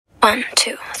1,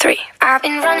 2, 3. I've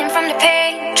been running from the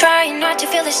pain, trying not to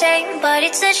feel the same, but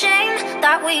it's a shame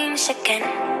that we miss again.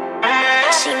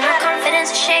 See, my confidence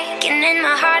is shaking and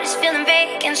my heart is feeling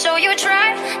vacant, so you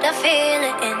try to fill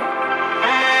it in.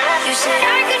 You said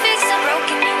I could fix the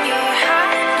broken in your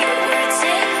heart. You would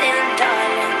say them,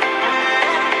 darling,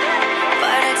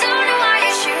 but I don't know why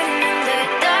you're shooting in the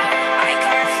dark. I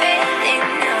can't feel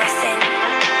in nothing.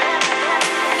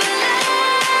 But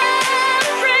love,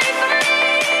 pray for me.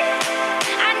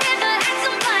 I never had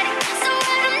somebody, so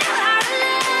I don't know how to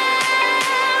love.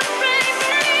 Pray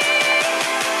for me.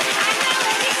 I know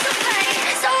I need somebody,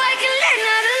 so I can learn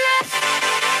how to love.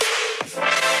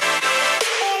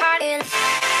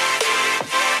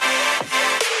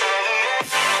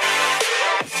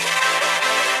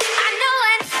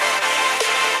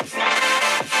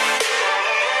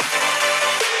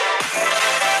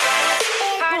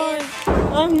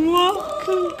 And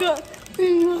welcome back to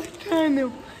my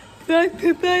channel. So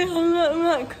today I'm at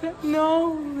Max and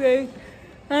Harvey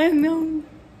and I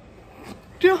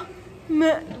just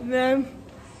met them,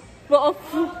 but I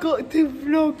forgot to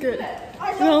vlog it.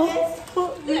 So I'll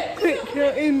put the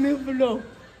picture in the vlog.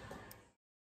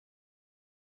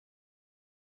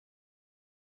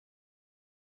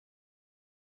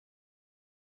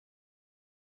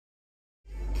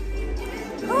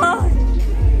 Hi!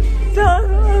 So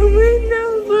I'm in the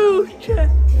wheelchair.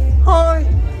 Hi!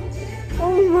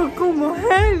 Oh my god, my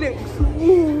hair looks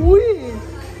weird.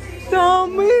 So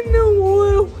I'm in the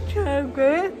wheelchair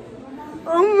bit.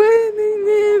 I'm really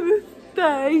near the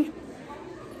stage.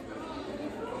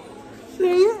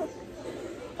 See?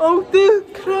 I'll do a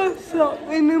close up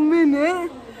in a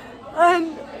minute. And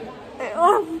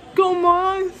I've got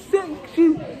my own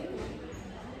section.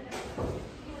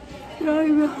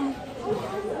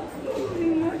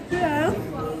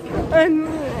 And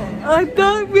I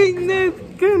don't think there's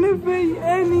gonna be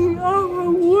any other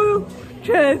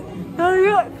wheelchairs. So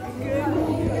that's good.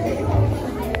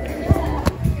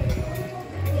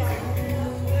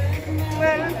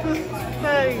 Where's the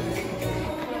space?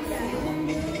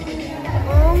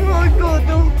 Oh my god,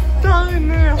 I'm down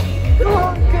there.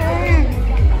 Can't get in.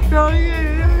 So yeah,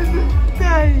 there's the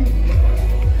stage.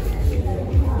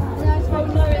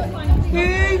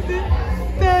 Here's the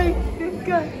stage.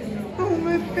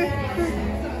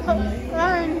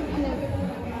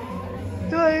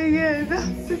 So yeah,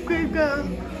 that's a good girl.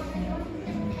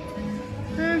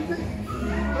 I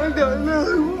don't know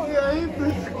what I hit the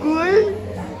screen.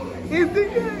 It's a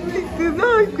good thing to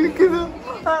know because I'm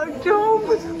at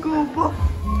drama school, but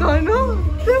I don't know.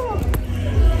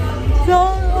 So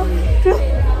I'm just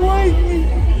waiting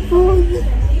for the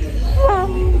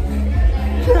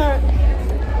soundtrack.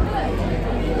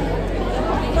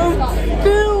 I'm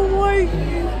still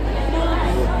waiting for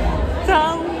the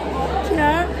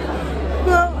soundtrack.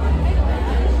 But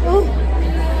I'll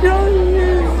show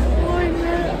you when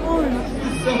they're on.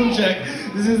 Sound check.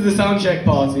 This is the sound check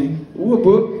party. Whoop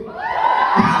whoop.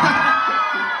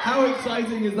 How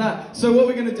exciting is that? So what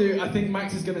we're going to do, I think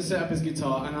Max is going to set up his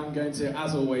guitar and I'm going to,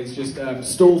 as always, just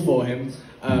stall for him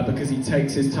because he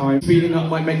takes his time. Speeding up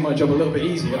might make my job a little bit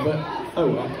easier, but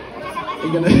oh well.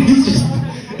 He's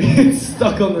just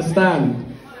stuck on the stand.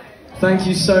 Thank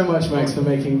you so much, Max, for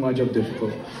making my job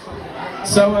difficult.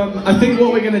 So I think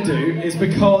what we're going to do is,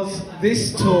 because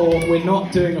this tour we're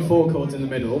not doing a 4 chords in the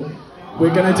middle, we're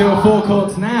going to do a 4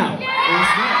 chords now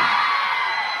instead.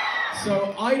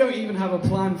 So I don't even have a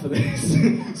plan for this.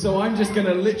 So I'm just going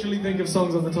to literally think of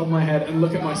songs off the top of my head and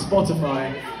look at my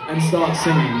Spotify and start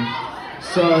singing.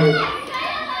 So,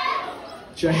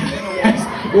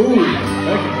 ooh,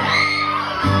 okay.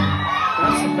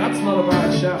 That's not a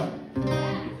bad shout.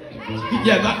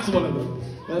 Yeah, that's one of them.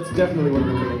 That's definitely one of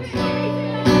the lyrics.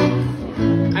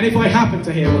 And if I happen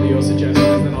to hear one of your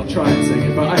suggestions, then I'll try and sing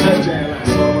it. But I heard JLS,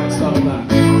 so I might start with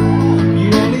that.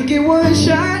 You only get one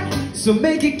shot, so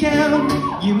make it count.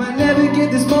 You might never get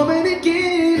this moment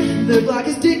again. The clock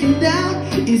is ticking down,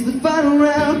 it's the final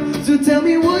round. So tell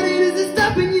me what it is that's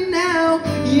stopping you now.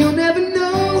 You'll never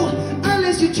know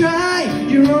unless you try.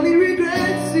 Your only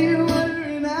regrets, you're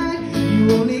wondering I.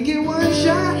 You only get one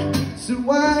shot, so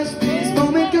watch this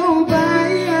moment go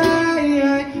by.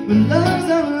 When love's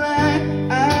on the line,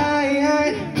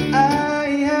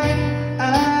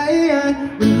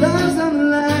 when love's on the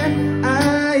line,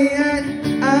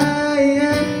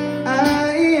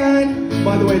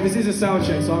 By the way, this is a sound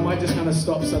check, so I might just kind of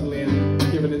stop suddenly and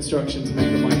give an instruction to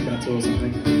make the mic better or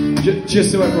something.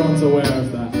 Just so everyone's aware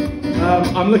of that.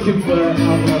 I'm looking for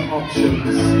other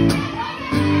options.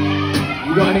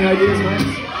 You got any ideas, Max?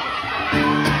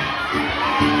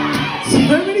 So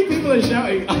many people are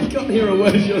shouting, I can't hear a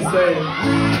word you're saying.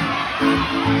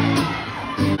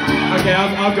 Okay,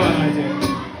 I've got an idea.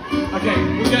 Okay,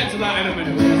 we'll get to that in a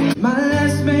minute. My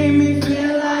last made me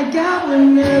feel like I would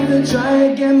never try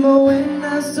again, but when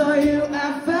I saw you,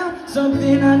 I found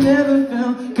something I never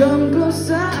felt. Come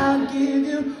closer, I'll give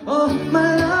you all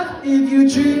my love. If you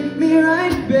treat me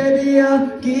right, baby,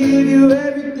 I'll give you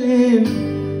everything.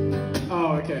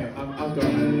 Oh, okay, I've got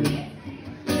an idea.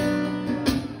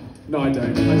 No, I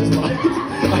don't. I just lied.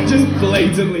 I just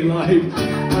blatantly lied.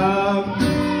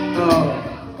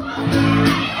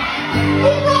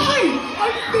 Alright!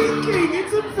 I'm thinking!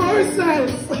 It's a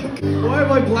process! Why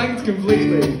have I blanked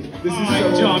completely? This is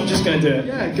so John, I'm just gonna do it.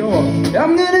 Yeah, go on.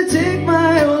 I'm gonna take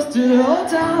my horse to the old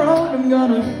town road. I'm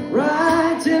gonna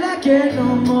ride till I can't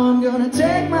no more. I'm gonna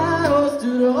take my horse to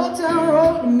the old town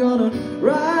road. I'm gonna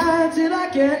ride till I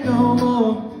can't no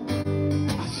more.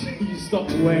 You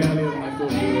stopped way earlier than I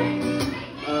thought you were.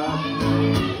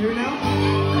 Who now?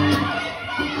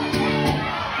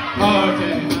 Oh,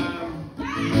 okay.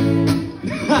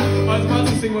 I was about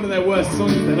to sing one of their worst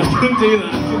songs then. I couldn't do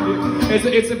that.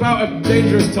 It's about a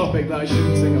dangerous topic that I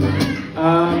shouldn't sing about.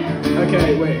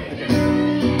 Okay, wait. Okay.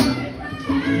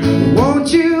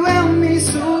 Won't you help me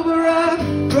sober up?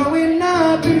 Growing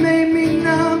up, it made me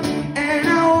numb, and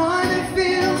I wanna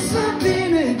feel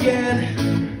something again.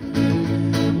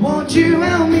 Won't you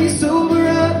help me sober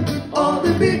up? All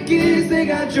the big kids, they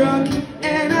got drunk,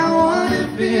 and I wanna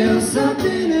feel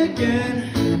something again.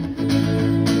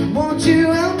 Won't you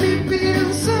help me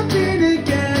feel something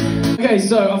again? Okay,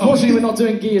 so unfortunately we're not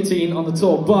doing guillotine on the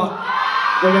tour, but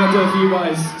we're gonna do it for you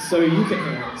guys so you can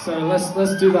hear it. So let's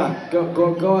do that.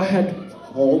 Go ahead,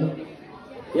 Hall.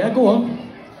 Yeah, go on.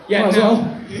 Yeah, Might as now. well.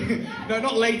 No,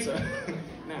 not later.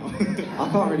 Now. I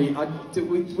can't really.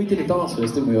 We did a dance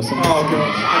first, didn't we, or something? Oh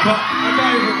gosh, I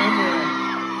can't even remember it.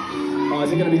 Oh,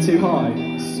 is it going to be too high?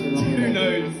 Who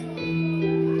knows?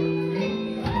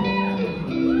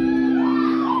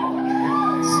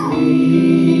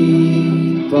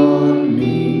 Sleep on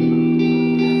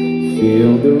me,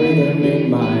 feel the rhythm in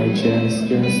my chest,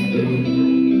 just breathe.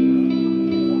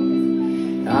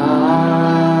 I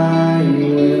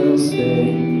will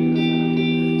stay,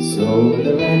 so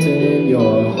the lantern in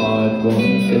your heart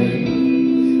won't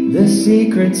fade. The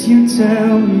secrets you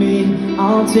tell me,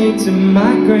 I'll take to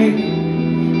my grave.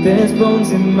 There's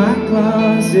bones in my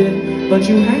closet, but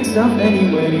you hang stuff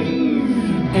anyway.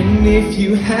 And if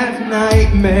you have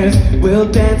nightmares, we'll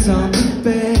dance on the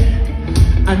bed.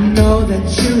 I know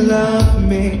that you love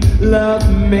me,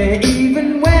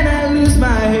 even when I lose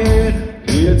my head.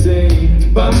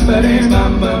 Guillotine, bum-ba-dee,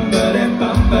 bum-bum-ba-dee,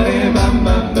 bum-ba-dee,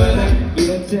 bum-bum-ba-dee.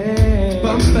 Guillotine,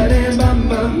 bum-ba-dee,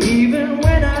 bum-bum, even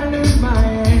when I lose my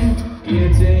head.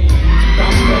 Guillotine,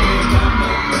 bum-ba-dee,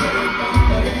 bum-bum-ba-dee,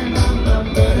 bum-ba-dee,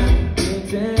 bum-bum-ba-dee.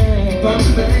 Guillotine,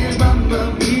 bum-ba-dee,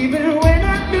 bum-bum, even when I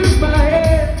lose my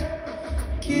head.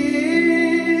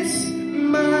 Kiss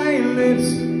my lips,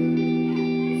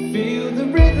 feel the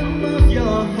rhythm of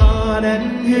your heart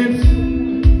and hips.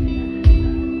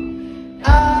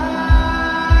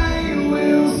 I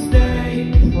will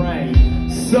stay, Pray.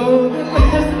 so the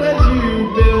best that you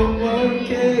built won't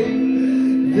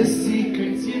cave. The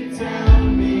secrets you tell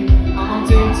me, I'll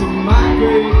take to my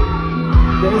grave.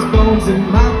 There's bones in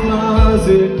my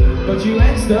closet, but you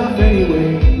ain't stuff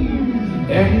anyway.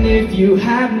 And if you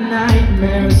have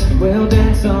nightmares, we'll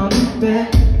dance on the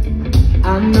bed.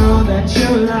 I know that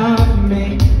you love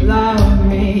me,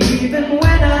 even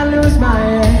when I lose my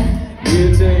head.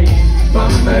 You take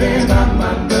bum-ba-dee,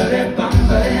 bum-bum-ba-dee,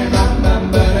 bum-ba-dee,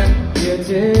 bum-bum-ba-dee. You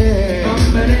take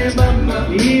bum-ba-dee,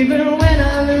 bum-bum, even when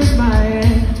I lose my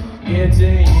head. You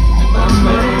take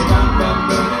bum-ba-dee,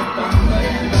 bum-bum-ba-dee,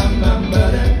 bum-ba-dee,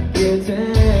 bum-bum-ba-dee. You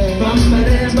take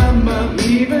bum-ba-dee, bum-bum,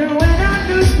 even when I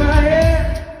lose my head.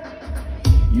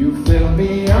 You fill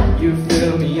me up, you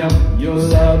fill me up, your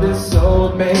love is so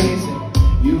amazing.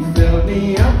 You fill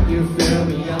me up, you fill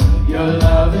me up, your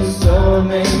love is so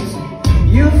amazing.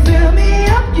 You fill me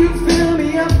up, you fill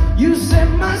me up, you set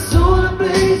my soul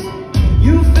ablaze.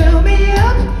 You fill me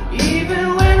up,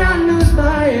 even when I lose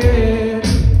my head.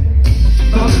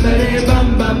 Bum-ba-dee,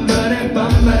 bum-bum-ba-dee,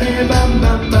 bum-ba-dee,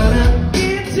 bum-bum-ba-dee.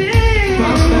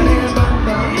 Bum-ba-dee,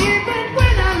 bum-bum, even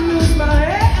when I lose my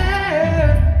head.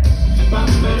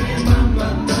 Bum-ba-dee,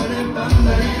 bum-bum-ba-dee,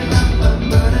 bum-ba-dee,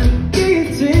 bum-bum-ba-dee.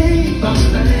 Guillotine,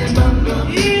 bum-ba-dee, bum-bum,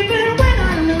 even when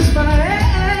I lose my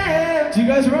head. Do you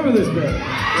guys remember this bit?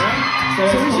 Yeah? So we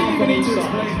it's shouldn't half even on need each to side.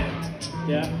 explain it.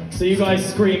 Yeah? So you guys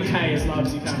scream hey as loud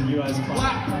as you can, you guys clap.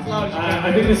 Clap as loud as you can.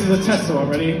 I think this is a test one,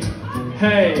 ready?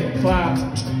 Hey, clap,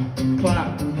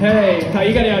 clap, hey, clap.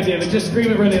 You get the idea, then just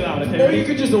scream it really loud, okay? Or you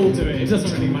could just all do it, it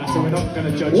doesn't really matter, we're not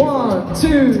going to judge you. 1,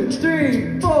 2,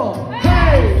 3, 4.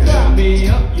 Hey! Fill me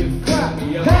up, you fill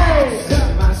me up. Hey,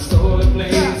 set my soul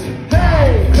ablaze.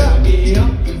 Hey, fill me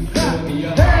up, you fill me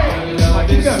up. Hey, your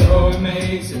love is so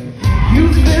amazing.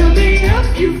 You fill me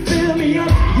up, you fill me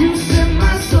up. You set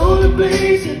my soul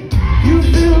ablaze. You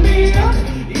fill me up,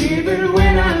 even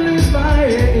when I lose my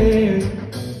head.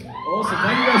 Awesome,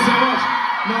 thank you guys so much.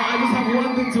 Now, I just have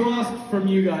one thing to ask from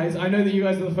you guys. I know that you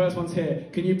guys are the first ones here.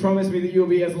 Can you promise me that you'll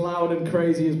be as loud and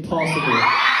crazy as possible?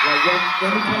 Like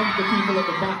when we come to the people at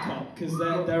the back up, because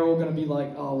they're all going to be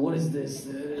like, oh, what is this?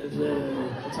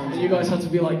 And you guys have to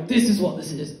be like, this is what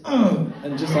this is.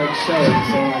 And just like show it.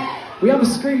 So like, we have a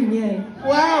screen, yay.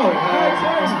 Wow,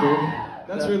 that's cool.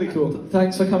 That's really cool.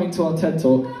 Thanks for coming to our TED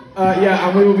Talk. Yeah,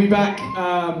 and we will be back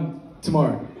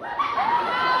tomorrow.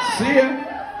 See ya.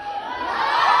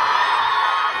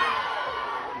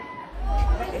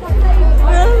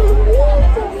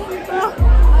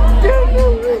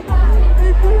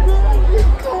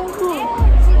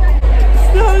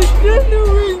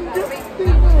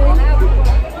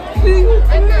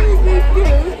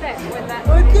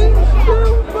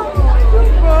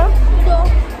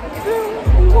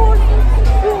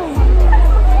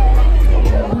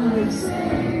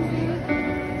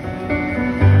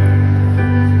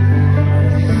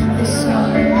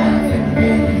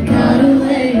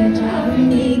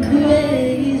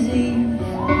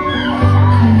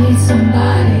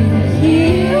 Somebody to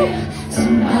hear,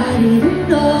 somebody to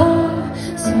know,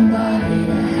 somebody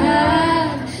to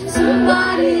have,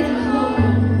 somebody to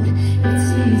hold.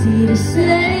 It's easy to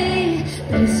say,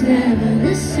 but it's never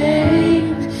the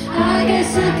same. I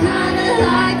guess I kinda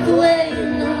like the way you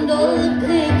numbed all the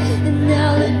pain. And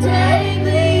now the day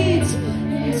bleeds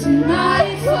into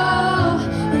nightfall,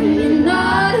 and you're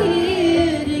not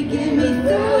here to get me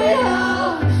through it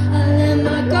all. I let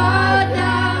my guard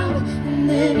down, and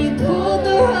then you pulled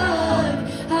the rug.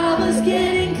 I was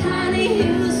getting kinda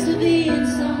used to being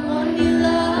someone you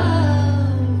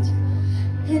loved,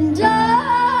 and I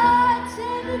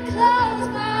tend to close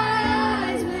my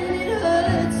eyes when it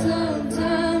hurts.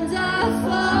 Sometimes I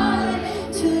fall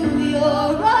into your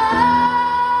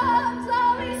arms.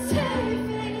 I'll be safe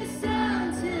and sound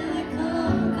till I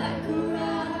come back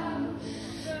around.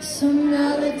 So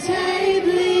now the day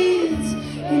bleeds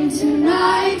into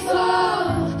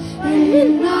nightfall, and you're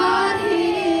not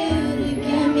here to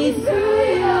get me through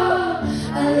it all.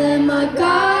 I let my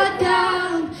guard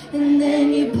down, and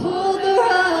then you pulled the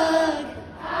rug.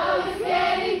 I was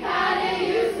getting kinda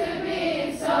used to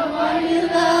being someone you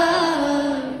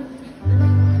love.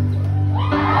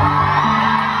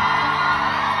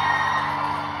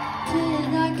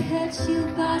 Did I catch you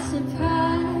by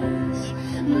surprise?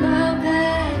 My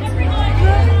bad.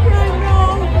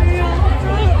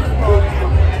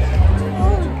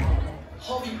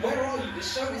 Harvey, where are you? The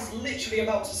show is literally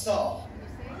about to start.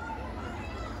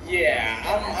 Yeah,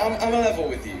 I'm a level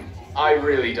with you. I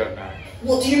really don't know.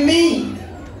 What do you mean?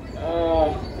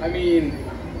 I mean,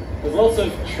 there's lots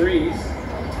of trees.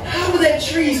 How are there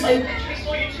trees? I literally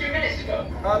saw you 2 minutes ago.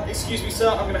 Excuse me, sir,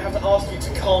 I'm going to have to ask you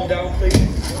to calm down, please.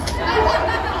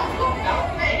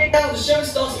 Now, the show's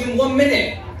starting in 1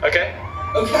 minute. Okay.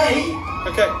 Okay?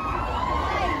 Okay.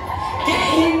 Get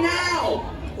here now!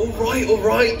 All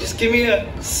right, just give me a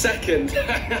second.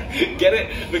 Get it?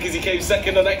 Because you came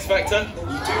second on X Factor? You do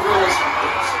realise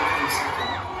you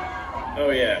second.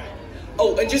 Oh yeah.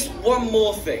 Oh, and just one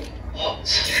more thing.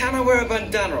 Can I wear a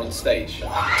bandana on stage?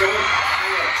 Don't care.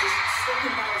 Just stop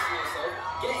embarrassing yourself.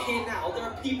 Get here now. There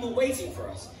are people waiting for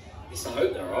us. At least I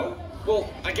hope there are. Well,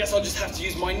 I guess I'll just have to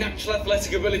use my natural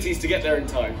athletic abilities to get there in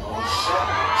time. Oh,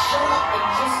 shut up and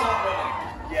just start running.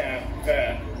 Yeah,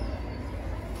 fair.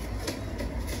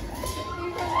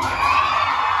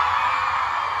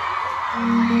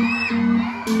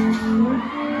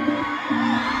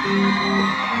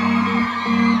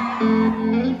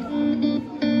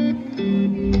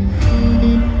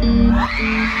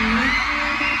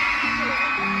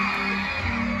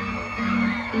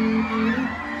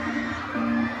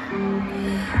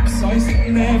 So I was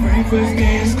sitting there very first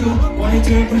day in school, wanted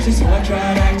to impress you, so I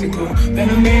tried acting cool. Then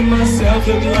I made myself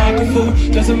look like a fool.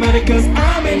 Doesn't matter cause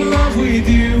I'm in love with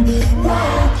you.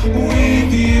 Whoa,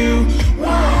 with you.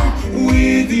 Whoa,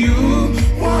 with you.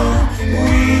 Whoa,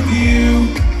 with you.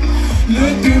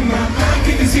 Look through my eye,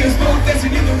 can you see us both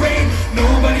dancing in the rain?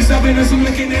 Nobody's stopping us from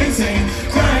looking insane.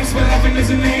 Crying, but laughing as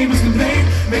the neighbors complain.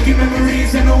 Making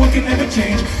memories that no one can ever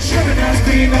change. Sharing ice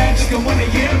cream, I just don't wanna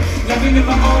yell. Laughing in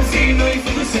my arms, so you know you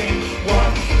feel the same.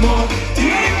 One more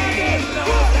time.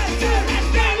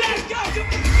 Let's go.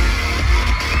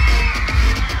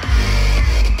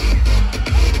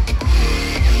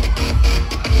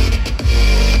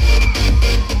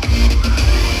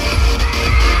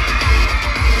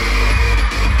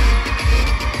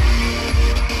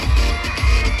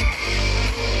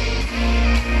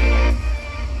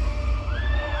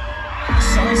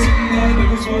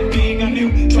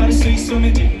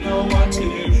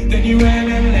 you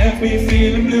ran and left me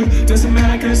feeling blue. Doesn't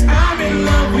matter cause I'm in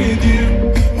love with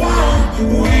you.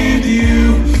 Whoa, with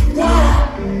you. Whoa,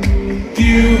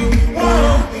 you.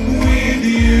 Whoa, with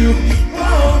you.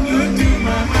 Whoa, look through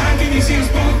my mind. Can you see us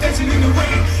both dancing in the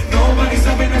rain? Nobody's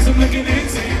stopping us, I'm looking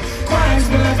insane. Crying,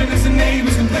 we're laughing as the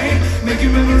neighbors complain.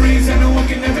 Making memories that no one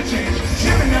can ever change.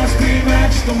 Sharing our scream,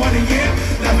 I just don't wanna hear.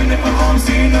 Laughing in my arms,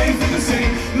 seeing how you feel the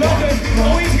same. Love it,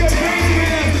 always go crazy.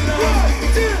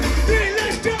 1, 2, 3,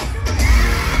 let's go.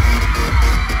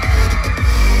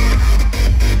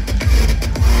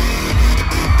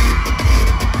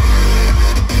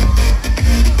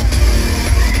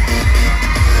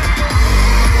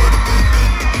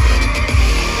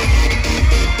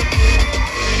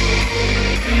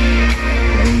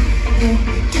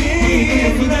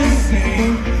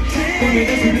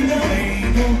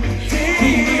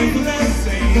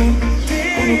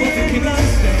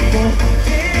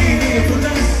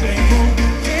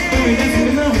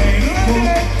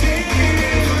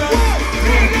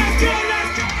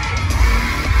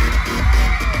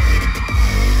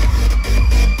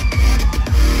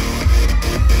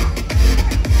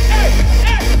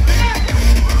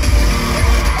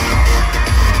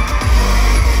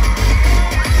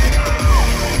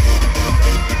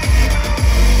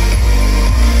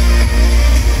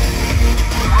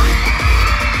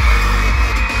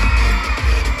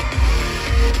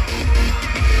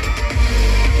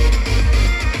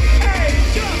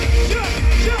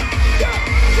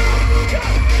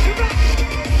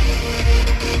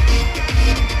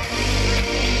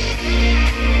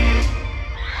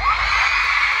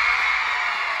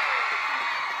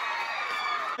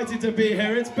 To be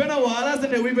here. It's been a while,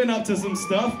 hasn't it? We've been up to some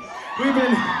stuff. We've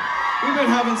been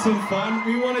having some fun.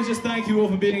 We want to just thank you all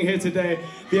for being here today.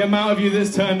 The amount of you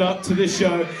that's turned up to this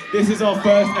show. This is our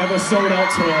first ever sold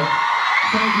out tour.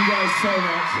 Thank you guys so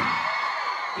much.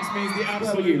 This means the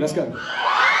absolute. You, let's go.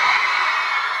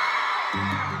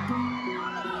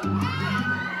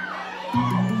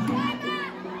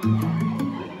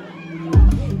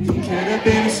 You could have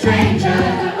been a stranger,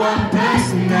 one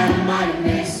person that I might have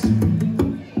missed.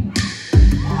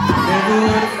 Never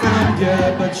would have found you,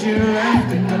 but you left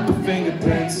a couple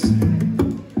fingerprints.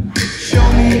 Show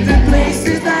me the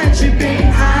places that you've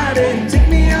been hiding. Take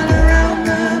me all around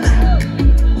them.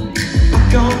 I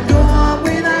can't go on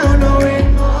without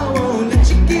knowing more. Won't let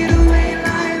you get away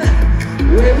like that.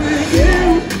 Where were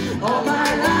you all my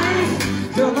life?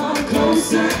 Come on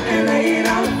closer and lay it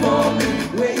out for me.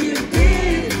 Where you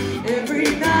been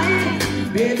every night?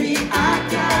 Baby, I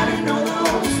gotta know the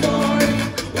whole story.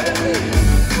 Where were you?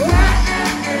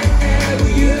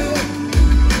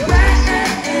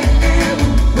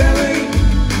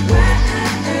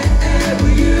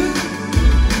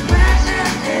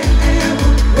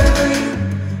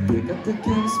 I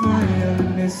can't smile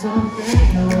and there's something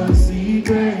I wanna see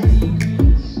break.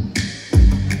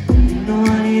 You know I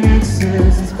need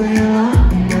answers, it's been a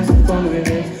long years of following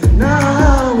it.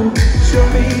 No, show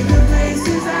me the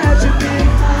places that you've been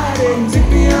hiding. Take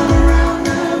me all around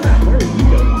the map. Where are you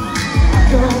going? I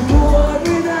can't go on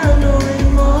without knowing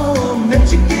more. Won't let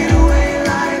you get away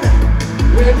like that.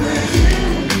 Where were you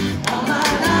all my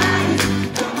life?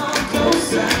 Come on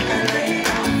closer and lay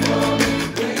down for me.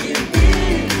 Where you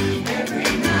been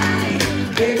every night?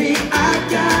 Baby, I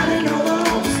gotta know the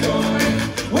whole story.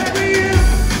 Where were you?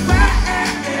 Where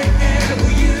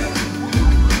were you?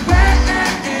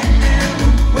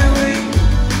 Where were you?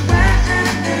 Where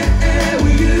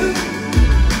were you?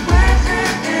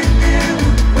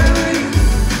 Where were you?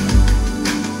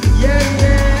 Yeah,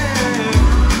 yeah.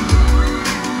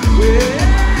 Where were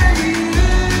you?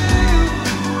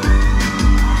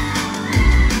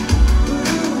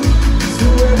 So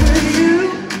where were you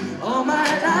all my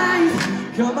life?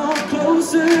 Come on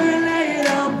closer and lay it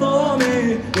out for me.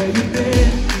 Where you been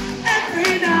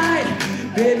every night?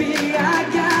 Baby, I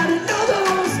gotta know the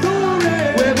whole story.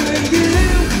 Where were you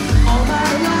all my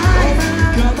life?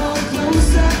 Come on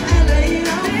closer and lay it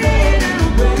out for me.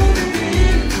 Where you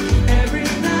been every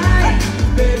night?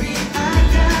 Baby, I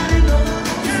gotta know the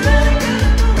whole story.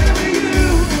 Where were you?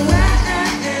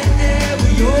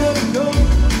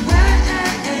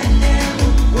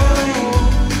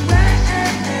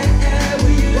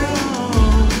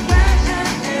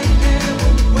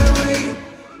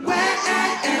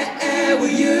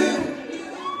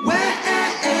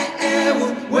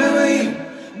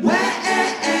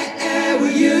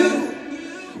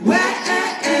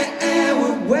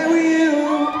 Where were you?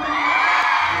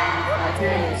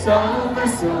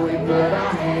 So we put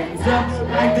our hands up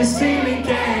like the ceiling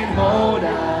can't hold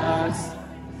us.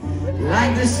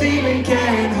 Like the ceiling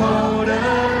can't hold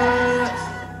us.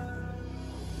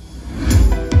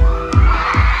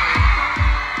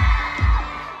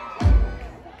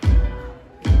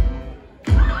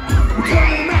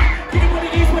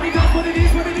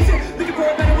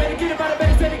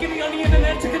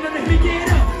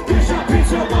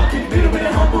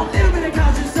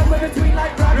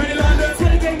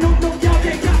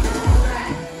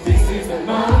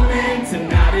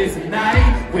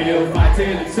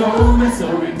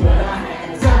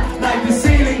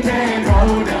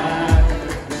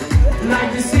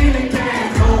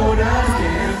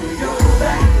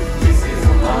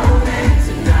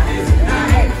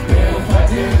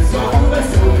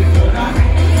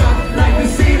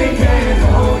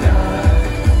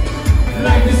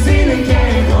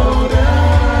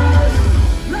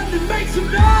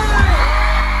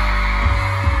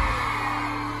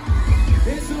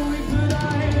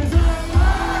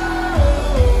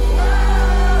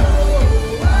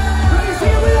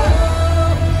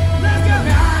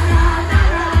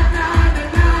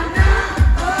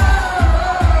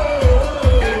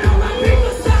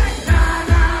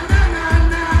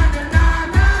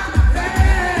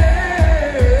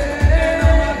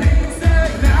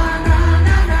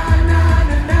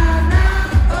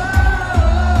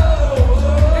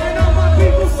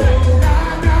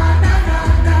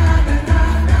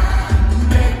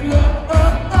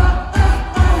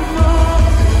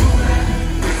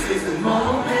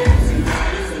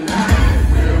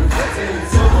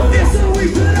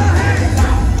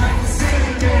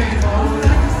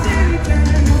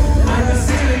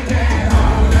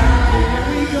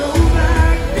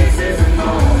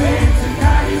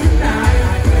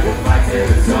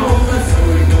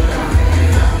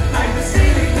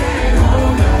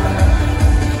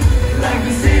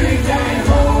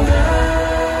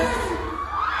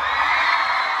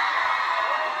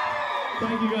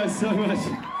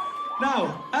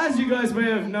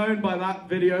 known by that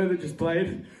video that just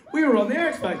played, we were on the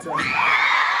X Factor.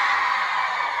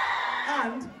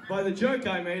 And by the joke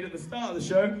I made at the start of the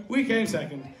show, we came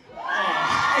second.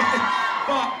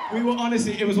 But we were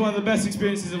honestly, it was one of the best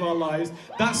experiences of our lives.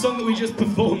 That song that we just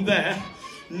performed there,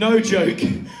 no joke,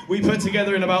 we put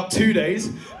together in about 2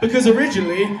 days, because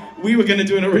originally we were going to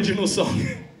do an original song.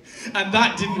 And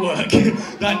that didn't work.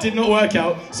 That did not work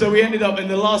out. So we ended up in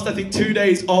the last, I think, 2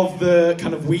 days of the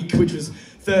kind of week, which was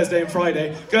Thursday and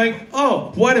Friday, going,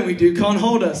 oh, why don't we do Can't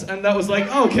Hold Us? And that was like,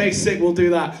 oh, okay, sick, we'll do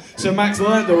that. So Max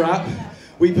learned the rap.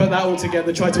 We put that all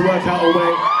together, tried to work out a way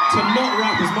to not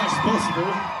rap as much as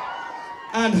possible.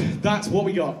 And that's what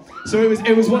we got. So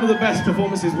it was one of the best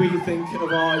performances we think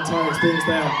of our entire experience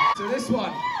there. So this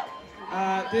one,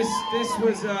 this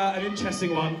was an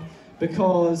interesting one,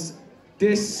 because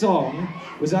this song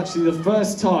was actually the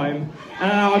first time,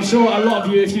 and I'm sure a lot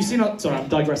of you, if you've seen our, sorry, I'm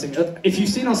digressing. If you've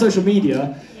seen our social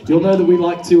media, you'll know that we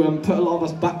like to put a lot of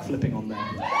us backflipping on there.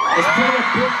 There's probably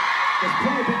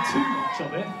a bit too much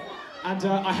of it, and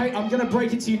I'm going to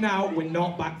break it to you now, we're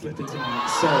not backflipping tonight,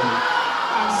 sorry.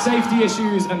 Safety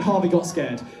issues, and Harvey got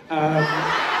scared.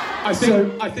 I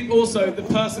think also the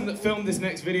person that filmed this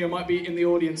next video might be in the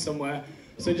audience somewhere.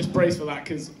 So just brace for that,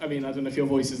 because, I mean, I don't know if your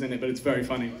voice is in it, but it's very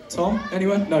funny. Tom,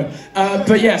 anyone? No.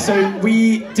 But yeah, so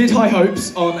we did High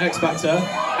Hopes on X Factor,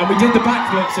 and we did the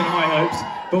backflips in High Hopes,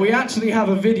 but we actually have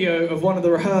a video of one of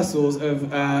the rehearsals of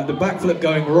the backflip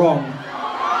going wrong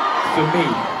for me.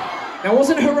 Now, it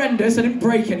wasn't horrendous, I didn't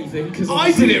break anything, because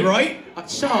I did it right!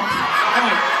 Shut up.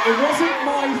 Right, it wasn't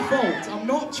my fault. I'm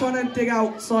not trying to dig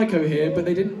out Psycho here, but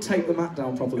they didn't tape the mat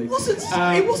down properly. It wasn't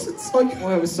Psycho.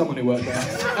 Well, it was someone who worked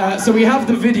there. So we have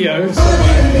the video.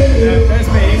 There's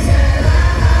me.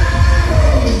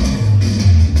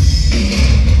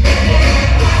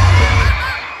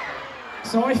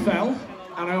 So I fell,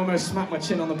 and I almost smacked my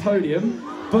chin on the podium,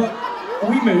 but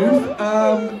we moved.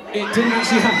 It didn't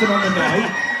actually happen on the night.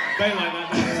 They like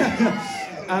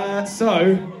that.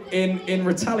 So, in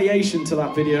retaliation to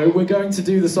that video, we're going to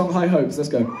do the song High Hopes. Let's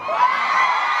go.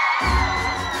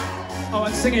 Oh,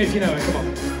 and sing it if you know it, come on.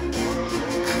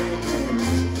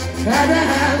 Had to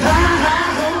have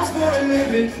high hopes for a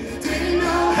living. Didn't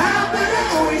know how, but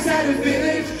I always had a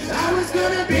feeling I was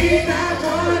gonna be that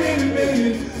one in a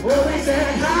million. Always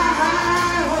had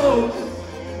high hopes.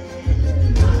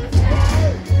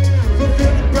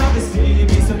 Fulfill the prophecy,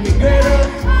 be something greater.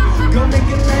 Go make a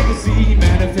legacy,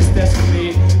 manifest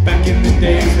destiny. Back in the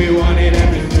days we wanted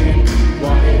everything,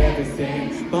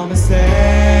 Mama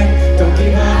said, don't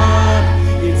give up,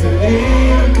 it's a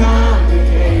little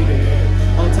complicated.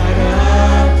 All tied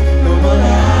up, no more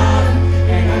love,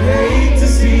 and I hate to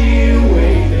see you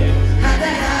waiting. Had to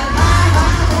have high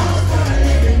hopes for a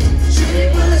living, shooting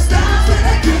for the stars when I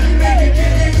couldn't make a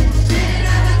killing. Didn't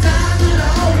have the time, but I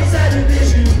always had a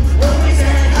vision, always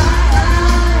had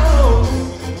high hopes.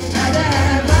 Had to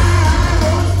have high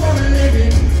hopes for a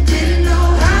living. Didn't know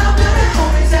how, but I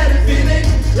always had a feeling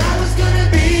I was gonna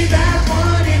be that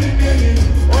one in a million.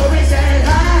 Always had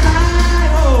high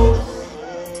hopes.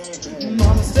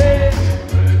 Mama said,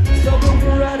 struggle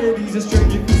for oddities, a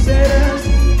stranger crusaders.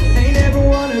 Ain't ever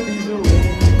one of these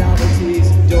away novelties.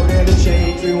 Don't ever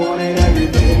change, we wanted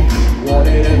everything.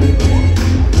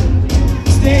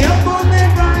 Stay up on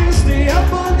that rise, stay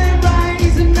up on that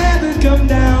rise, and never come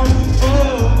down.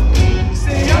 Oh,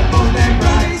 stay up on that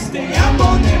rise, stay up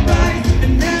on that rise,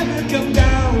 and never come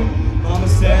down. Mama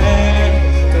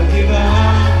said, don't give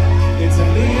up, it's a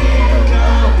little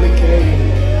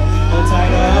complicated. All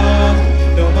tied up,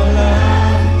 no more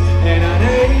love, and I'd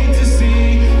hate to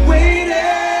see you waiting.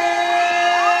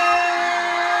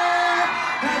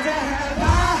 Had to have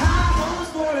high hopes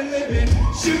for a living,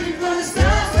 shooting for the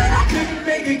stars when I couldn't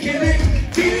make a killing.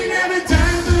 Didn't have a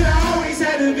time, but I always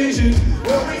had a vision,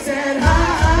 always had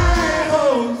high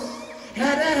hopes.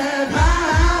 Had to have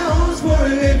high hopes for a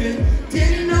living.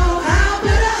 Didn't know how,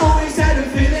 but I always had a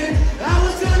feeling I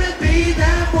was gonna be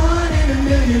that one in a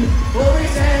million.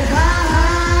 Always had high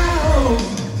hopes.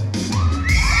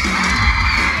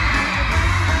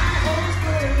 High hopes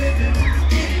for a living.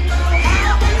 Didn't know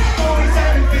how, but I always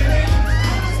had a feeling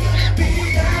I was gonna be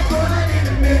that one in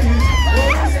a million.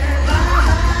 Always had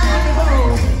high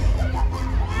hopes.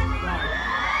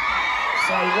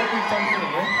 So what we've done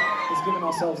here is given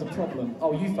ourselves a problem.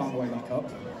 Oh, you found a way back up.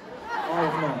 I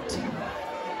have not.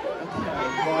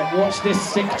 Okay, right, watch this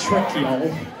sick trick, y'all.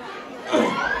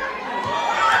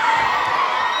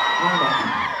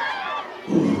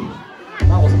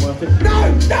 That wasn't worth it. No!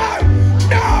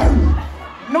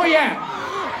 Not yet!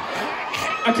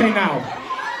 Okay, now.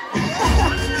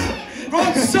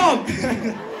 Wrong song!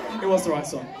 It was the right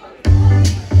song.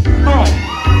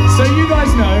 Alright. So you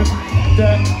guys know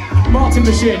that Martin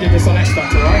Bashir did this on X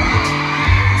Factor, right?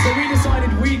 So we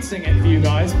decided we'd sing it for you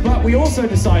guys, but we also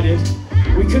decided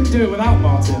we couldn't do it without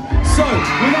Martin. So,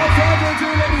 without further ado,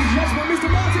 ladies and gentlemen, Mr.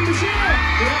 Martin Bashir!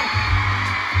 Yeah.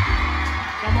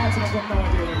 Now Martin, I've got no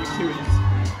idea where his tune is.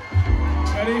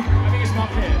 Ready? I think it's not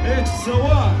here. It's a 1,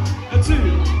 a 2,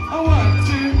 a 1,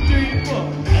 2, 3, 4.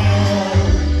 L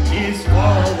is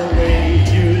for the way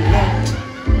you look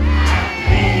at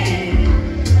me.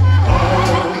 O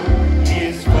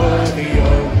is for the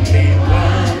only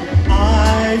one I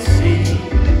see.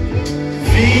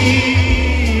 V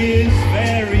is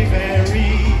very,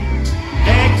 very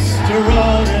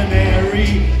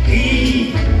extraordinary.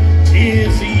 E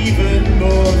is even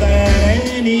more than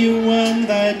anyone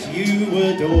that you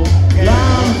adore.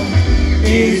 Love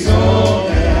is all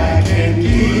that I can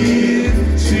give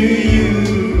to you.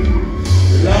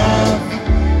 Love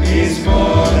is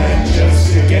more than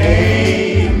just a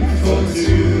game for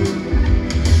two.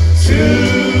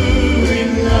 Two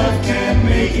in love can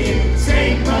make it.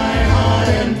 Take my heart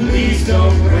and please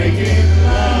don't break it.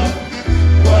 Love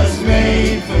was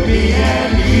made for me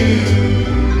and you.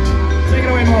 Take it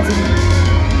away, Martin.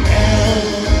 L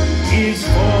is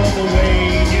for the way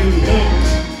you look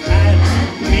at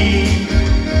me.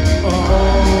 O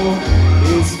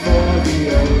is for the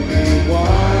only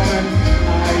one I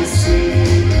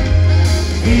see.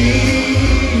 V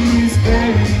is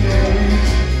very, very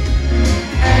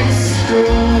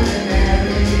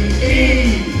extraordinary. E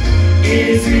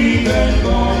is even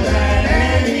more than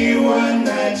anyone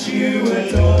that you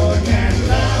adore. And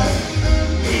love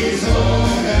is all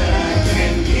that I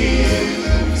can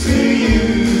give to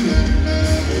you.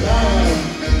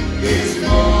 Love is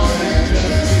more than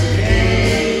just a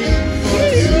game for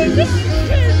two.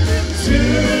 Two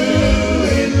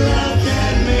in love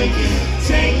can make it.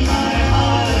 Take my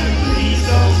heart and please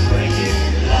don't break it.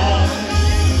 Love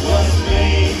was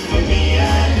made for me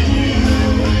and you.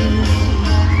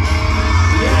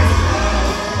 Yes, love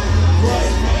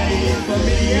was made for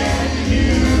me and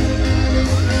you.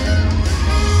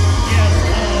 Yes,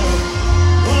 love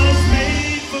was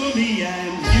made for me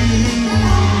and you.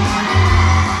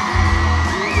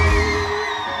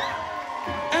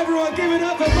 Everyone give it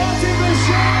up for Martin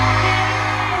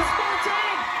Bashir!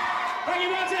 Thank you,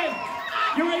 Martin.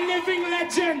 You're a living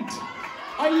legend.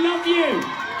 I love you.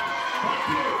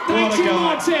 Thank you,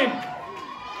 Martin.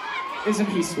 Isn't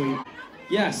he sweet?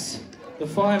 Yes, the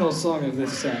final song of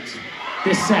this set.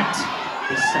 This set.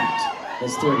 This set.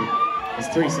 There's three. There's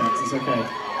 3 sets, it's okay.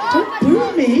 Don't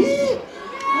boo me.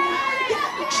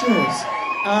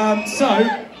 So,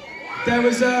 there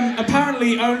was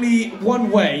apparently only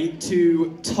one way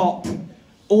to top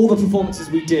all the performances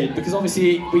we did, because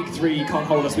obviously week 3 can't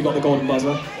hold us, we got the golden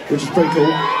buzzer, which is pretty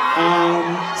cool.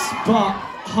 But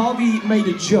Harvey made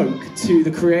a joke to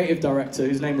the creative director,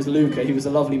 whose name was Luca. He was a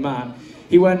lovely man.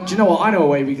 He went, do you know what, I know a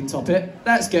way we can top it.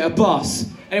 Let's get a bus.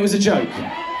 And it was a joke.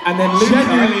 And then Luca,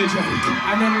 Genuinely a joke.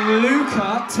 And then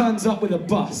Luca turns up with a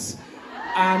bus.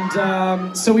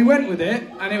 And so we went with it,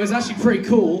 and it was actually pretty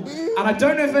cool. And I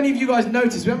don't know if any of you guys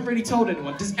noticed, we haven't really told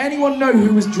anyone. Does anyone know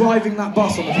who was driving that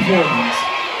bus on the performance?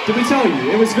 Did we tell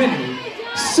you? It was Vinny.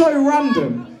 So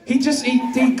random. He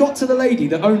got to the lady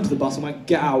that owned the bus and went,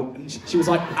 get out. And she was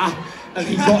like, ah. And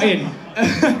he got in.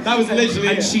 That was literally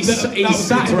and it. he That was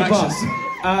sat in the interaction.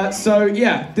 bus. So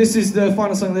yeah, this is the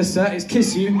final song of this set. It's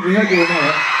Kiss You. We hope you all know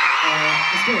it.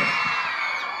 Let's do it.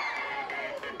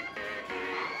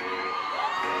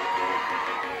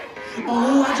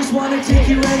 Oh, I just wanna take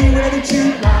you anywhere that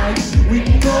you like. We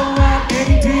can go out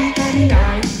any day, any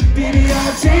night. Baby,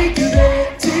 I'll take you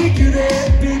there, take you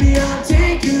there. Baby, I'll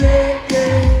take you there,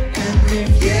 yeah. And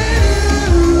if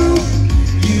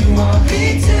you want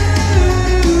me to,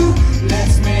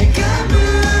 let's make a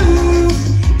move,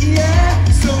 yeah.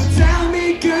 So tell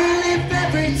me, girl, if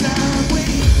every time we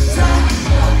talk,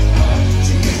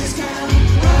 you get this kind of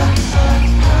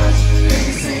rush,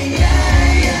 baby, say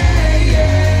yeah, yeah, yeah.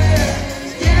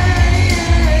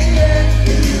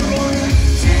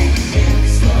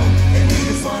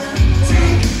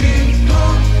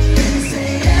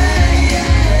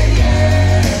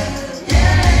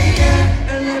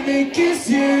 Kiss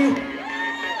you.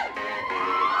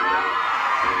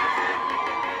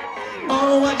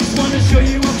 Oh, I just wanna show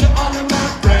you off to all of my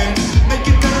friends. Make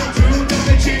it down through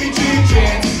the chitty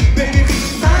chance. Baby, be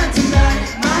mine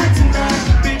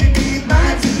tonight, baby, be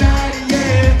mine tonight,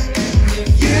 yeah. And if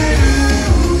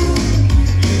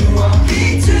you want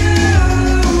me to,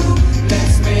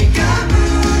 let's make a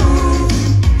move,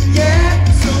 yeah.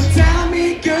 So tell me,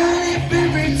 girl, if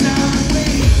every time we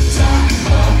talk,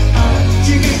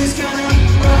 you get this kind of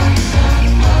rush,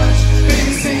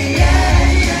 baby.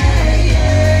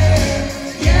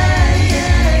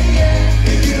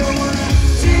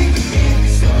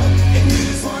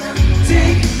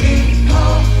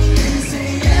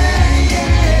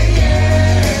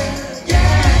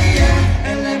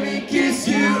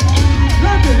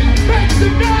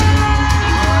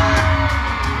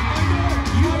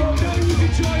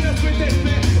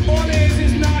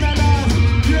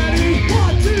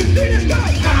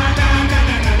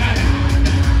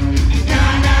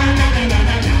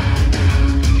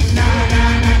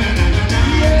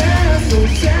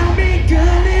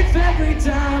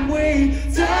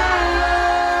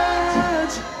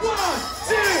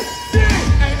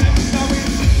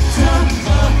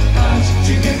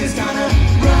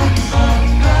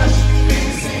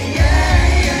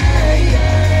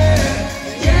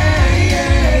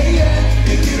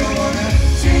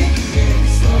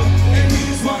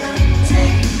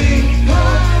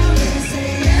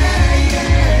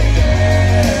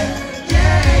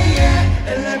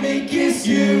 only kiss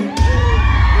you.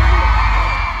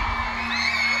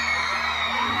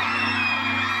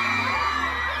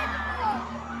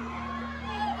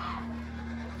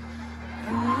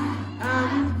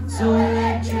 I'm so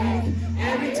electric.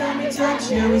 Every time you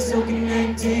touch, yeah, we're so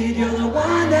connected. You're the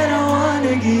one that I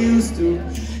wanna get used to.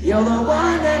 You're the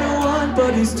one that I want,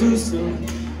 but it's too soon.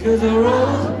 Cause I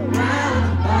roll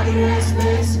around, body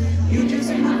restless. You just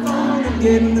hit my phone, I'm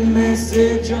getting the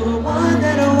message. You're the one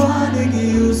that I wanna get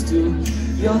used to.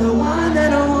 You're the one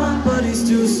that I want, but it's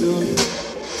too soon.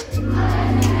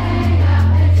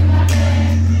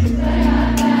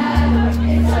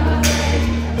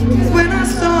 When I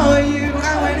saw you,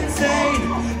 I went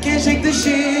insane. Can't shake the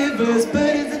shivers,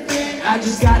 but it's a thing. I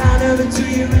just got out of a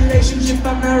 2-year relationship.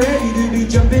 I'm not ready to be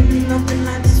jumping in nothing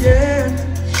like this, yeah.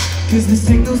 Cause the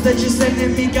signals that you're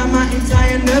sending me got my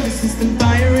entire nervous system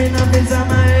firing up inside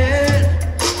my head.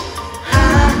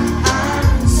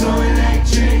 I'm so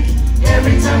electric.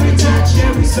 Every time we touch,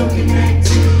 yeah, we so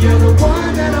connected. You're the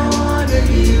one that I wanna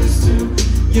get used to.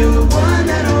 You're the one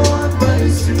that I want, but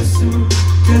it's too soon.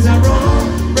 Cause I roll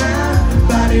around,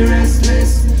 body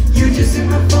restless. You just hit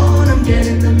my phone, I'm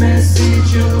getting the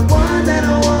message. You're the one that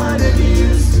I wanna get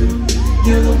used to.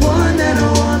 You're the one that I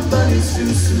want, but it's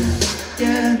too soon.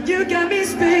 Yeah, you got me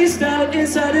spaced out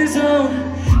inside the zone.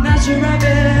 Not sure I've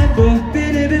ever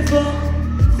been here before.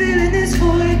 Feeling this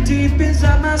void deep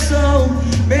inside my soul.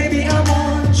 Maybe I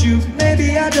want you,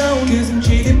 maybe I don't. Cause I'm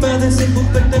cheated by the simple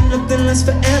fact that nothing lasts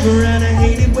forever. And I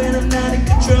hate it when I'm not in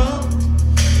control.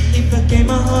 If I gave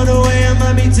my heart away, I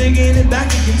might be taking it back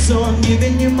again. So I'm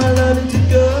giving you my love and to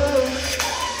go.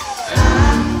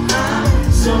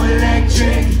 I'm so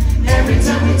electric. Every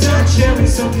time we touch, yeah, we're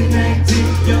so connected.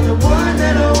 You're the one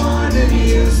that I want to be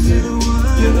used to.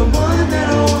 You're the one that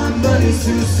I want, but it's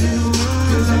too soon.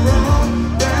 Cause I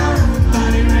roll down,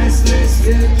 body restless.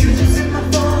 Yeah, you just hit my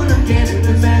phone, I'm getting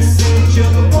the message.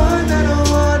 You're the one that I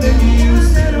want to be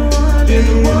used to. You're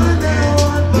the one that I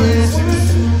want, but it's too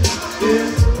soon.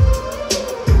 Yeah.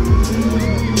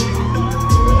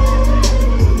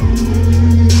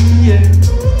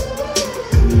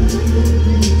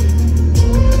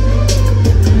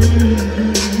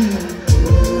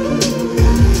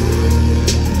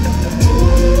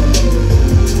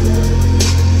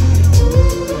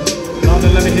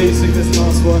 Let me hear you sing this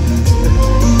last one.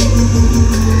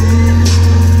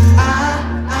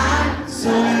 I'm so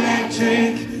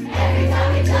electric. Every time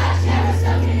we touch, yeah, we're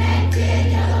so connected.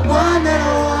 You're the one that I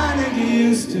wanna get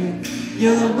used to.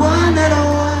 You're the one that I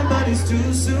want, but it's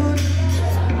too soon.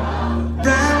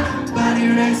 Round, body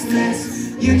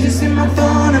restless. You just hit my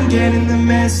phone, I'm getting the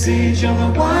message. You're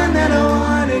the one that I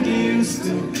wanna get used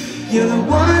to. You're the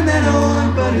one that I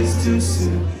want, but it's too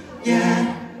soon.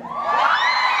 Yeah.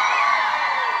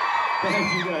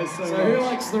 Thank you guys so So much. who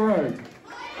likes the robe?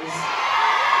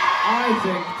 I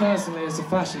think, personally, it's a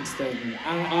fashion statement.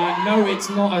 And I know it's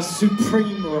not a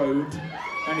Supreme robe,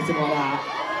 anything like that.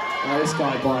 This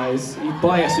guy buys. He'd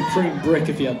buy a Supreme brick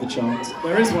if he had the chance.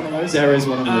 There is one of those. There is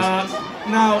one of those.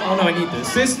 Now, Oh no, I need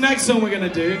this. this next song we're going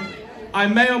to do, I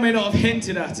may or may not have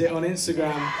hinted at it on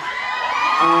Instagram.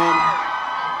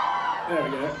 There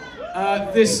we go.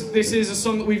 This is a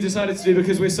song that we've decided to do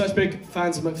because we're such big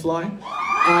fans of McFly.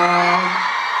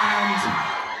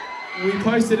 And we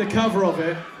posted a cover of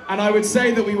it, and I would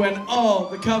say that we went, oh,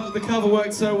 the cover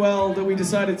worked so well that we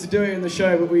decided to do it in the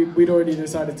show, but we'd already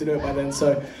decided to do it by then,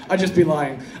 so I'd just be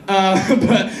lying.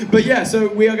 But yeah, so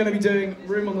we are going to be doing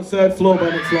Room on the Third Floor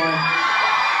by McFly.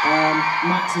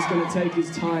 Max is going to take his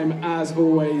time, as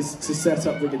always, to set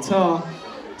up the guitar.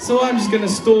 So I'm just going to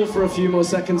stall for a few more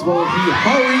seconds while he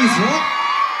hurries up.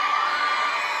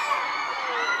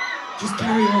 Just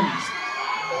carry on.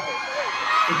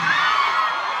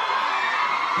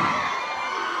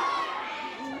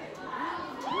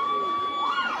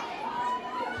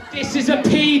 This is a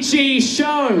PG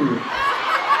show.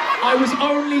 I was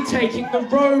only taking the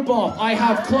robe off. I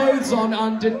have clothes on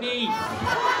underneath.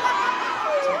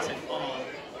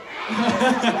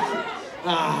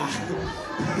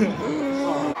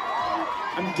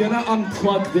 I'm gonna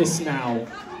unplug this now.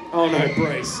 Oh no,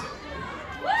 brace.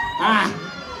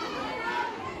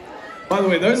 By the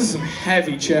way, those are some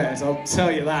heavy chairs, I'll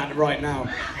tell you that right now.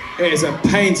 It is a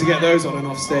pain to get those on and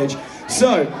off stage.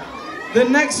 So, the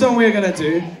next song we're going to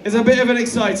do is a bit of an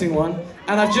exciting one,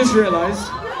 and I've just realised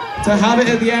to have it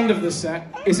at the end of the set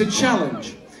is a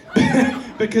challenge.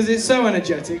 Because it's so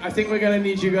energetic, I think we're going to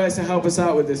need you guys to help us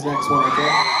out with this next one, okay?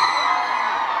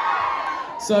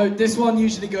 So, this one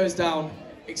usually goes down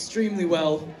extremely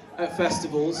well at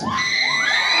festivals.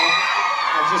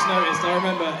 I've just noticed, I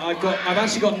remember, I've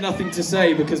actually got nothing to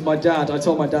say because I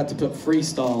told my dad to put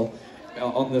freestyle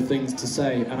on the things to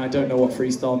say, and I don't know what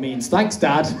freestyle means. Thanks,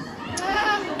 Dad.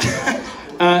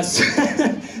 So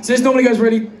this normally goes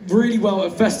really, really well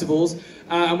at festivals,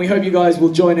 and we hope you guys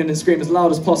will join in and scream as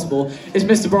loud as possible. It's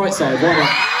Mr. Brightside. Why not?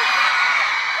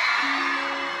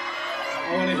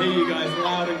 I want to hear you guys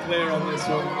loud and clear on this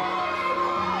one.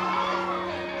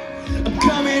 I'm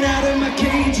coming out of my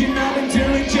cage and I've been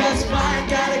doing just fine.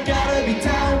 Gotta be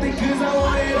down because I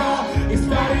want it all. It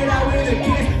started out with a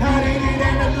kiss. How did it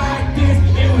end up like this?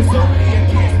 It was only a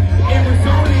kiss. It was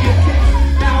only a kiss.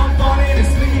 Now I'm falling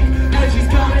asleep and she's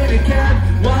calling a cab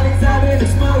while he's having a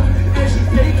smoke and she's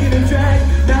taking a drag.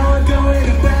 Now I'm going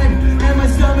to bed and my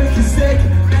stomach is sick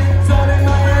and it's all in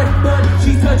my head, but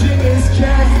she's touching his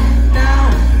chest. Now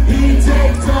he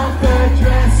takes off her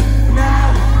dress.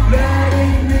 Now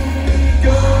letting me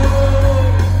go.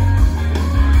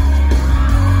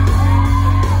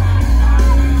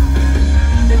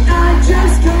 And I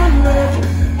just can't look,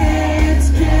 it's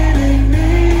killing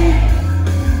me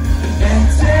and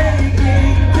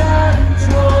taking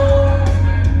control.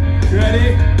 Ready?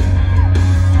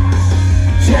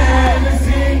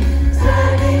 Jealousy,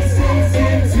 turning seas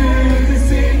into the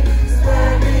sea,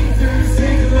 swimming through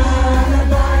sick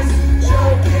lullabies,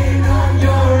 choking on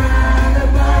your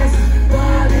alibis,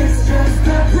 but it's just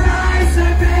the price I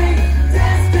pay.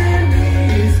 Destiny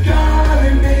is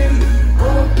calling me.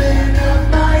 Open up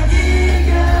my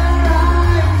eager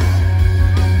eyes,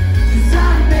 'cause I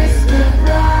miss the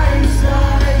bright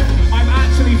side. I'm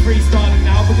actually freestyling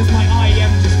now because my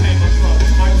IEM just came unplugged.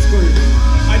 I'm screwed.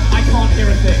 I can't hear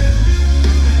a thing.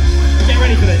 Get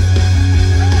ready for this.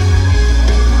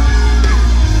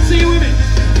 See you with it.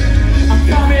 I'm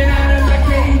coming out of my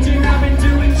cage and I've been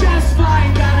doing just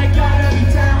fine. Gotta be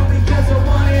down because I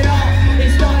want it all.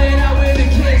 It started out with a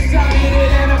kiss. How did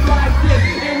it end up like this?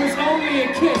 It was only a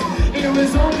kiss. It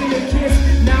was only a kiss.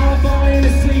 Now I'm falling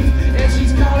asleep and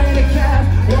she's calling a cab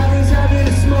while he's having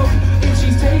a smoke and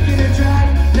she's taking a drag.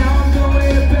 Now I'm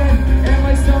going to bed and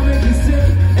my stomach is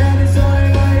sick and it's all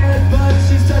in my head, but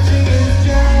she's touching his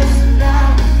chest.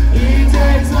 Now he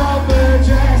takes off her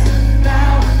dress.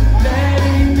 Now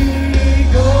letting me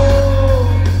go.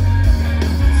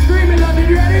 Screaming, love me,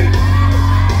 ready?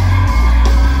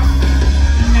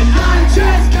 And I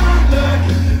just can't look,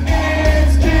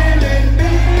 it's killing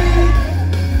me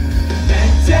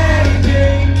and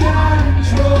taking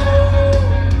control.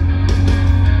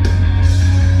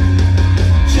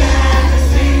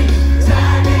 Jealousy,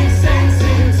 turning sense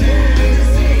into the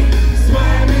sea,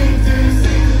 swimming through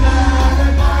sick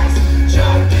lullabies,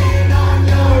 choking on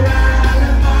your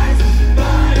alibis,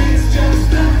 but it's just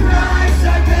the price I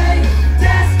pay.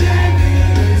 Destiny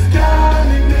is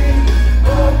calling me.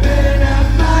 Open up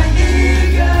my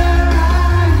eager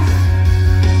eyes,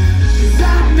 'cause I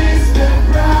miss the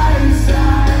bright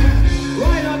side.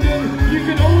 Right, London, you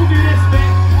can all do this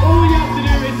bit. All you have to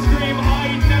do is scream I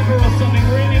never or something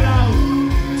really loud.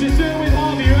 Just do it with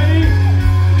Harvey, ready?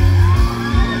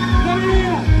 Let me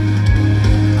hear.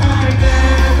 I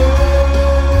never,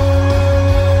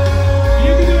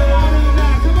 You can do it louder than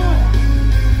that, come on.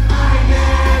 I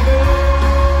never,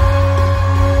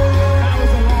 That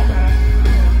was a lot better.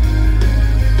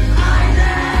 I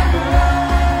never,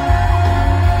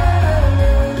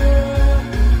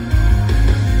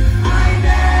 I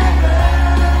never.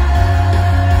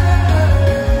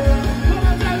 Come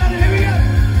on, down, London, here we go.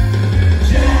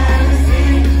 Jealousy,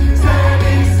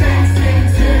 turning sense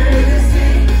into the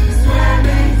sea,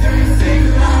 swimming through sick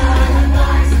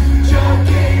lullabies,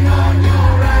 choking on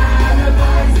your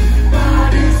alibis,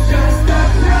 but it's just the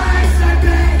price I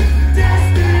pay.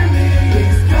 Destiny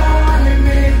is calling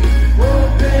me.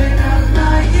 Open up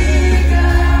my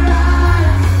eager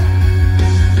eyes,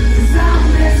 'cause I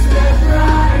miss the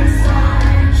bright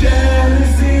side.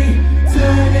 Jealousy,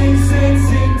 turning sense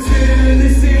into the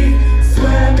sea,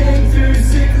 swimming through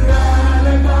sick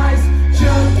lullabies,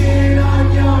 choking on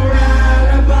your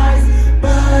alibis,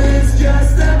 but it's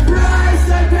just the price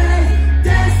I pay.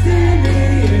 Destiny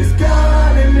is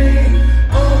calling me.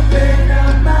 Open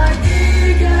up my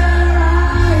eager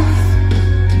eyes,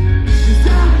 'cause I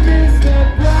miss the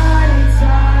bright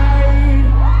side.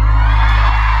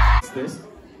 What's this?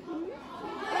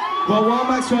 Well, while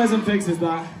Max tries and fixes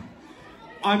that,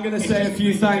 I'm going to say a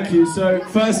few thank yous. So,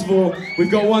 first of all, we've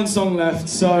got one song left,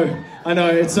 so I know,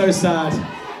 it's so sad.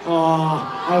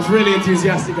 I was really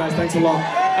enthusiastic, guys, thanks a lot.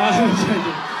 I'm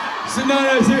joking. So,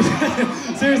 no,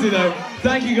 seriously, seriously though,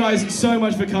 thank you guys so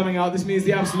much for coming out. This means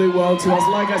the absolute world to us.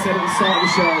 Like I said at the start of the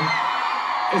show,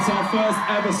 it's our first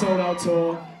ever sold out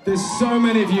tour. There's so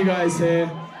many of you guys here.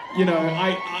 You know,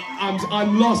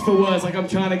 I'm lost for words. Like, I'm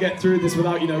trying to get through this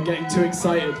without, you know, getting too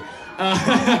excited.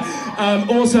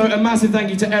 Also, a massive thank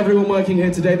you to everyone working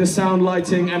here today, the sound,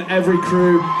 lighting, and every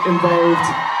crew involved.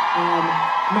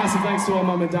 Massive thanks to our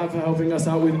mum and dad for helping us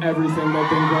out with everything. They've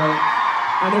been great.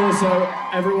 And also,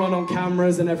 everyone on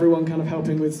cameras and everyone kind of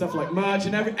helping with stuff like merch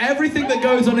and everything that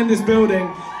goes on in this building.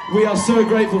 We are so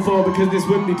grateful for, because this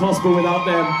wouldn't be possible without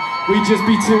them. We'd just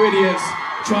be two idiots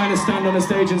trying to stand on a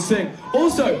stage and sing.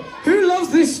 Also, who loves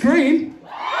this screen?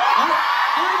 I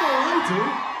know I do.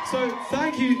 So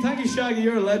thank you, Shaggy,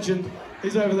 you're a legend.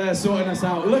 He's over there sorting us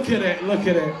out. Look at it.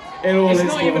 In all It's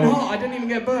its not even glory. hot, I didn't even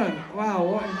get burned. Wow,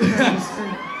 what incredible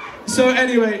screen. So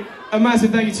anyway, a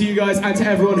massive thank you to you guys and to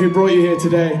everyone who brought you here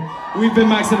today. We've been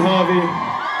Max and Harvey.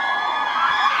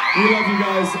 We love you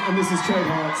guys, and this is Trade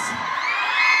Hearts.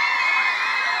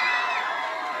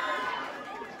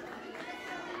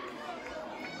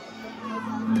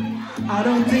 I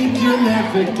don't think you'll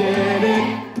ever get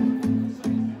it.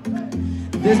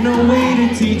 There's no way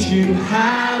to teach you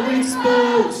how it's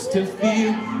supposed to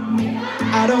feel.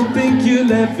 I don't think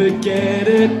you'll ever get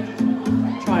it.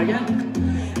 Try again.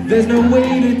 There's no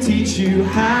way to teach you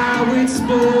how it's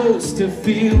supposed to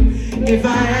feel. If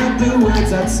I had the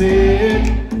words, I'd say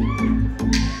it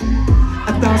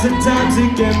 1,000 times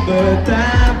again, but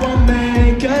that won't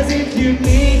make. 'Cause if you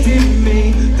needed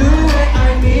me the way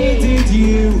I needed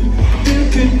you, you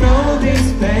could know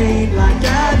this pain like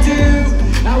I do.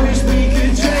 I wish we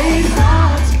could trade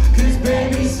hearts, 'cause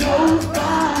baby, so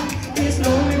far it's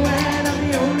lonely when I'm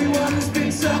the only one who's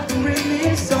been suffering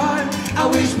this hard. I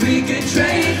wish we could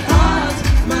trade hearts,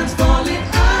 mine's falling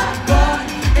apart,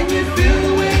 and you feel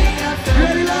the way I felt.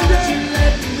 Ready, London? You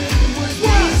let me live.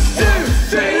 One, two,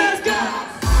 three, let's go.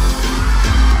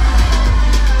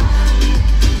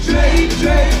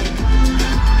 Trade.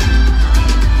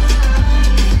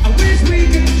 I wish we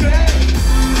could trade.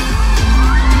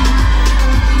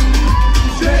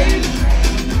 Trade.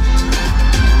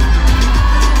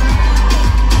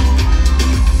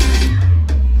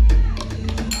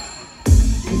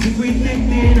 If we think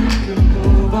that I could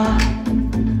move on,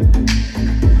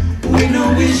 we know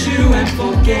issue and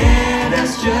forget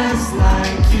us just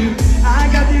like you. I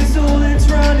got this soul that's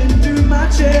running through my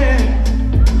chest,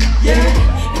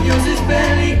 yeah, and yours has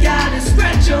barely got a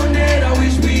scratch on it. I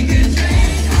wish we could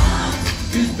trade hearts,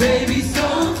 'cause baby,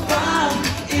 so far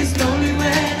it's lonely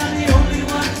when I'm the only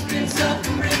one who's been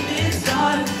suffering this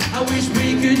hard. I wish we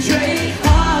could trade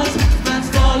hearts, mine's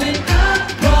falling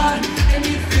apart, and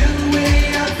you feel the way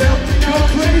I felt when you're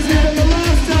crazy than the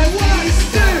last time. 1,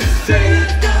 2, 3,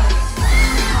 let's go.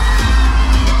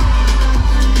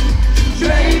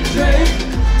 Trade.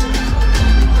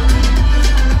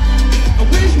 I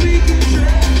wish we could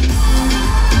trade.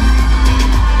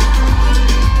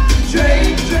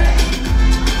 Trade.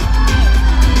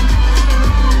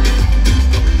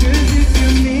 'Cause if you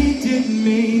needed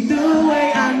me the way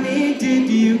I needed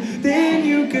you, then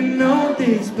you can know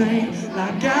this pain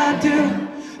like I do.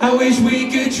 I wish we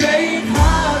could trade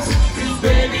hearts, 'cause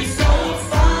baby, so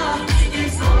far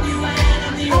it's only when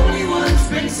I'm the only one who's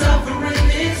been suffering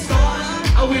this hard.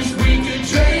 I wish we could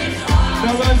trade hearts.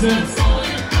 Now London,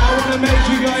 I want to make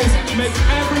you guys, make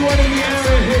everyone in the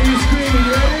area hear you screaming.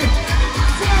 You ready?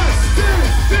 1, 2,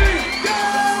 3, go!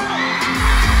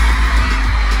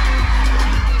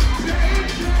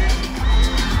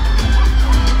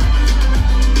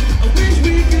 I wish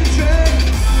we could trade.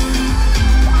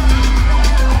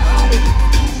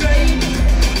 Trade.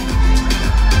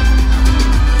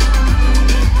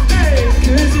 Hey,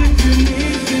 'cause if you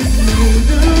needed me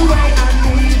the way I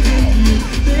needed you,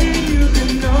 then you can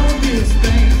know this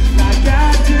thing like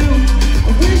I do.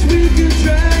 I wish we could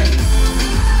trade.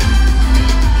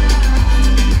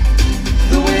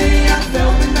 The way I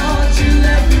felt when all you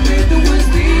left me with was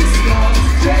these scars.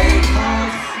 Trade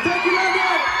hearts. Thank you, London.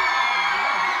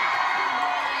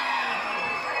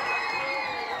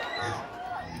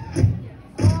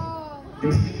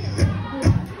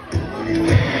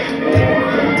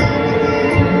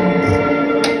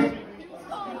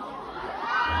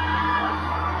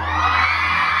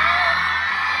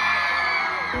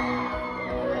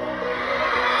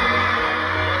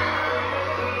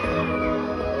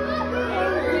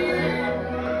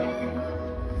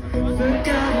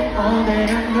 Forgot all that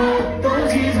I know.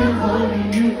 Those years of holding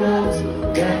you close,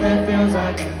 that feels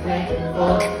like I'm waiting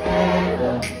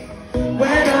forever.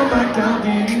 When all my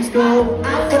confidence go, I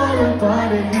fall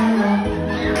apart and you know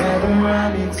whenever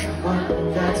I need someone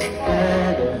that's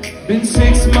better. Been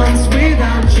 6 months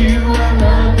without you, I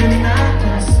love and I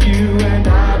trust you, and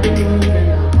I've been moving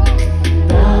on.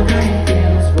 Know that it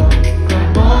feels wrong, got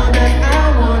more than I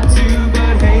want to,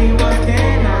 but hey, what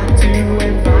can I do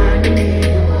when finally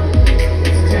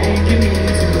you're taking me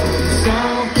to the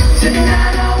song?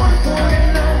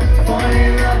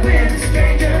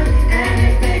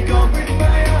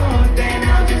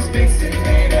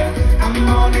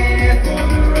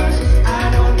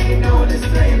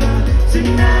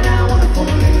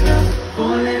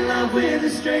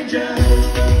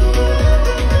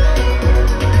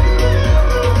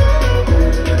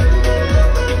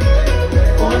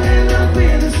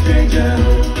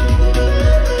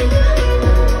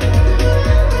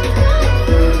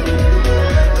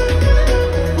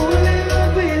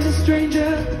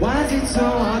 Why is it so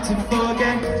hard to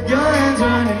forget? Your hands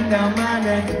running down my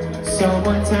neck.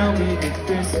 Someone tell me if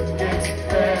this gets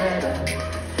better.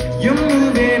 You're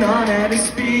moving on at a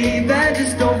speed that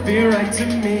just don't feel right to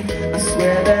me. I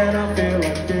swear that I'll feel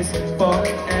like this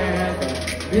forever.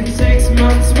 Been 6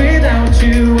 months without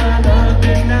you. I loved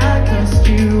and I trust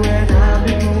you, and I've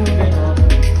been moving on.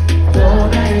 Know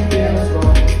that it feels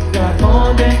wrong. Got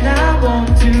more than I want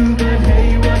to, but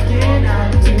hey, what can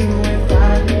I do if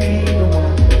I need the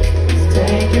one? It's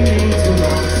taking me too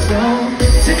long. So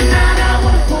tonight I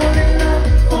wanna fall in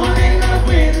love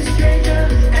with a stranger.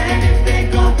 And if they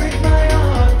gon' break my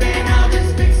heart, then I'll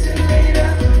just fix it later.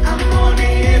 I'm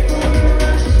only here for the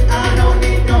rush. I don't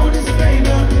need no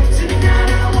disclaimer. Tonight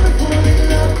I wanna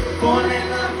fall in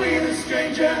love with a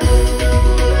stranger.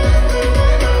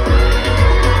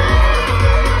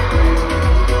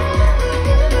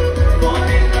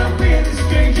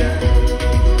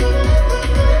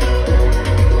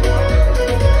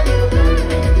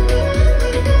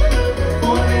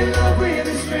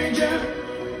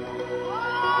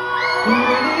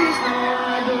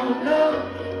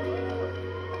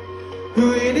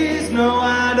 Who it is, no,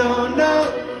 I don't know.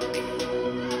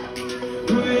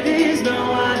 Who it is, no,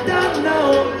 I don't know.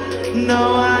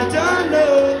 No, I don't know.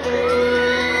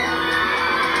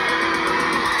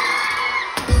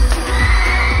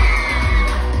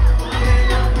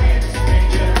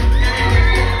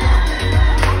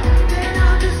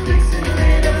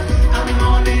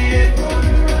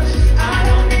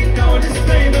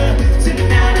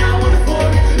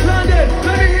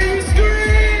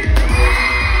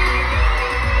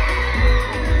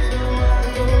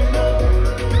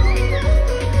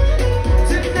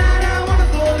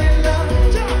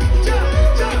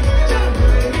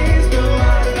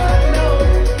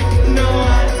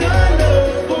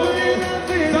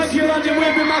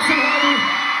 Max and Harvey.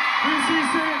 We'll see you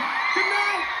soon. Good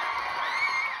night.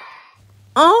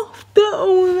 After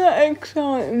all the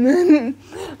excitement,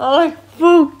 I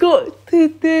forgot to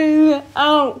do the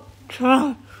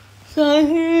outro. So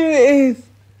here it is.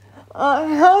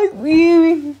 I hope you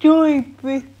enjoyed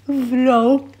this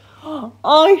vlog.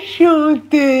 I sure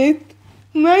did.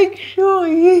 Make sure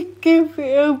you give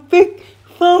it a big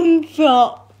thumbs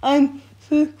up and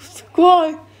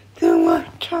subscribe to my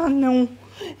channel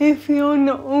if you're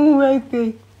not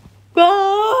already.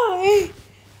 Bye!